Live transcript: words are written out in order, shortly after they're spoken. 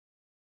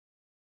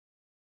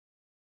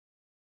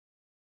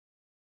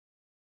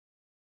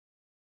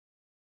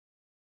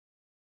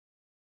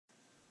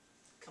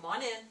Come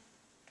on in.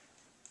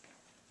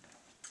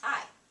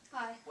 Hi.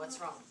 Hi. What's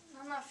wrong?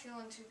 I'm not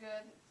feeling too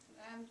good.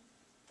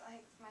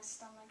 My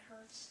stomach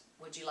hurts.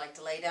 Would you like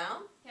to lay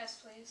down?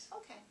 Yes, please.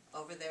 Okay.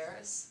 Over there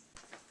is...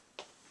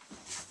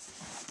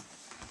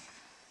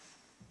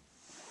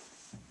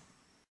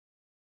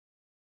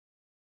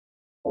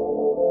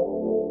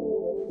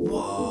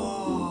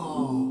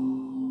 Whoa!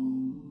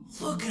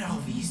 Look at all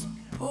these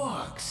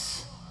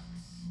books.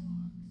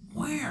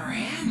 Where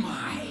am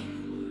I?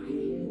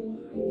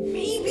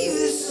 Maybe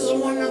this is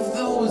one of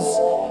those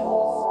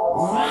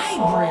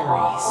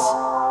libraries.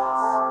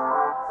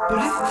 But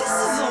if this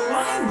is a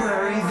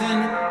library,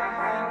 then...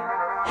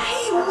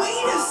 Hey,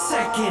 wait a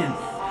second!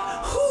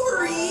 Who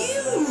are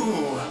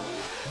you?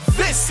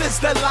 This is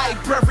the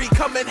library,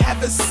 come and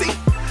have a seat.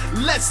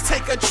 Let's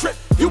take a trip,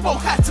 you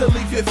won't have to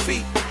leave your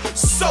feet.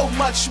 So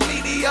much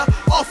media,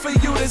 all for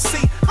you to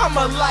see. I'm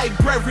a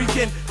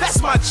librarian,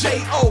 that's my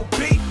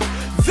J-O-B.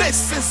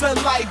 This is a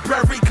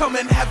library, come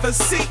and have a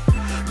seat.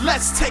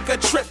 Let's take a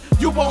trip,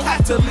 you won't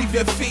have to leave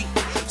your feet.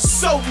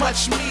 So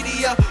much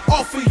media,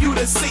 all for you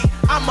to see.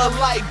 I'm a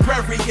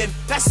librarian,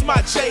 that's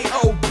my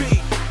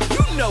J-O-B.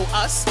 You know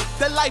us,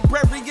 the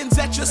librarians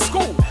at your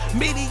school.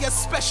 Media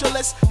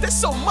specialists, there's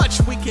so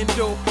much we can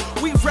do.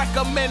 We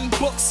recommend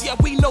books, yeah,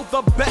 we know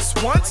the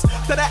best ones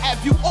that'll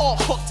have you all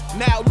hooked.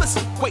 Now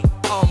listen, wait,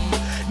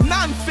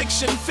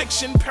 non-fiction,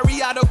 fiction,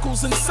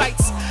 periodicals and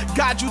sites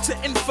guide you to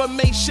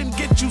information,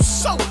 get you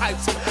so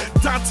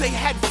hyped. Dante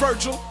had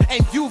Virgil,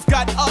 and you've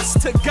got us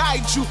to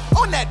guide you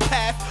on that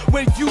path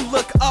when you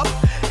look up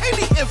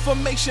any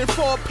information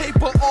for a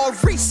paper or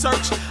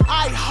research.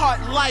 I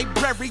heart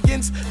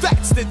librarians,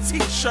 that's the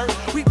t-shirt.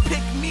 We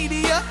pick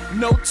media,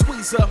 no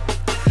tweezer.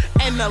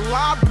 And the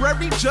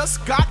library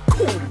just got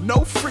cool,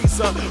 no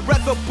freezer.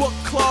 Whether book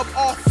club,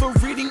 author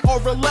reading,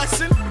 or a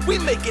lesson, we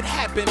make it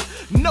happen,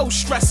 no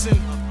stressing.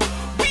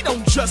 We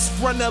don't just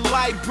run a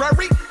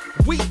library,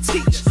 we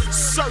teach.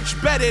 Search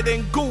better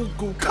than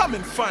Google, come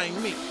and find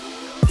me.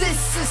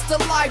 This is the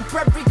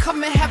library,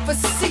 come and have a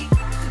seat.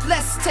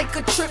 Let's take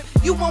a trip,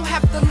 you won't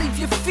have to leave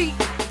your feet.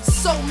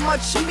 So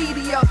much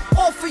media,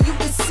 all for you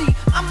to see.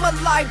 I'm a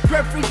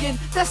librarian,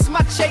 that's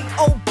my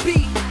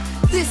J-O-B.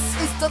 This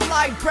is the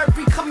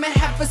library, come and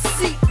have a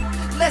seat.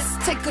 Let's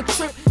take a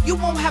trip, you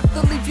won't have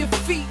to leave your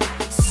feet.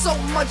 So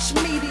much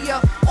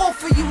media, all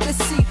for you to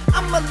see.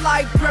 I'm a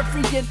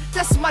librarian,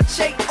 that's my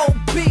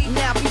J-O-B.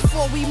 Now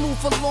before we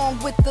move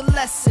along with the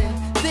lesson,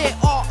 there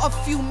are a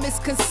few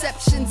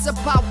misconceptions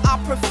about our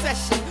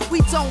profession.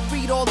 We don't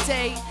read all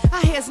day,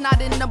 our hair's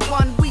not in a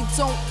bun. We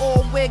don't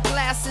all wear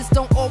glasses,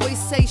 don't always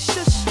say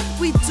shush.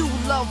 We do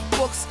love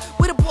books,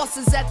 we're the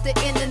bosses at the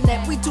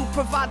internet. We do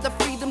provide the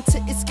freedom to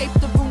escape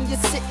the room you're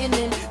sitting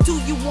in. Do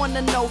you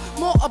wanna know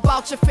more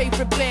about your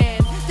favorite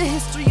band, the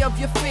history of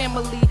your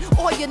family,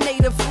 or your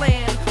native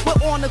land?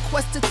 We're on a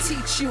quest to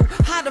teach you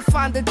how to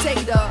find the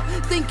data,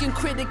 thinking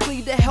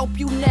critically to help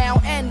you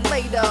now and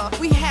later.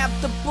 We have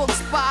the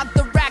books by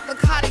the rack,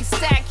 look how they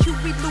stack.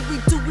 Huey,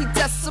 Louie, Dewey,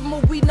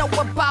 Decimal, we know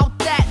about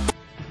that.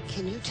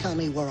 Can you tell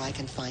me where I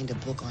can find a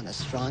book on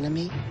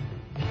astronomy?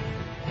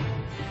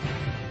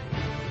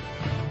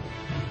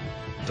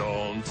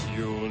 Don't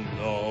you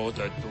know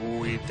the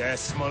Dewey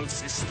Decimal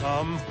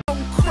System?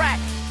 Don't crack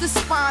the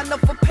spine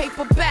of a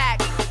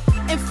paperback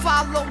and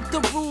follow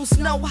the rules,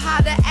 know how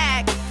to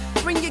act.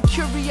 Bring your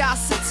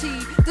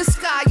curiosity, the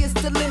sky is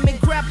the limit.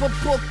 Grab a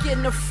book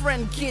and a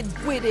friend, get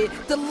with it.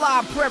 The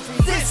library,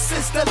 this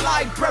is the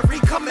library,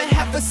 come and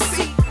have a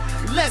seat.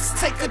 Let's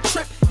take a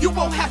trip, you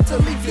won't have to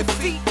leave your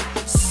feet.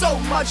 So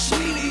much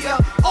media,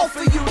 all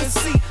for you to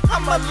see.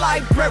 I'm a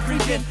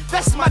librarian,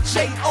 that's my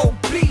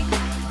J-O-B.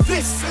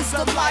 This is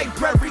the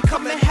library,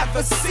 come and have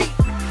a seat.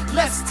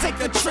 Let's take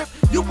a trip,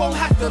 you won't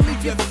have to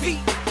leave your feet.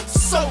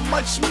 So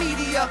much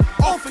media,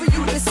 all for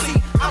you to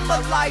see. I'm a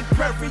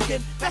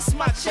librarian, that's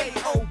my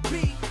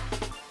J-O-B.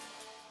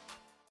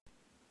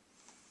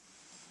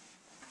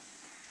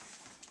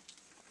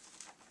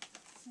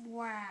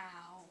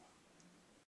 Wow.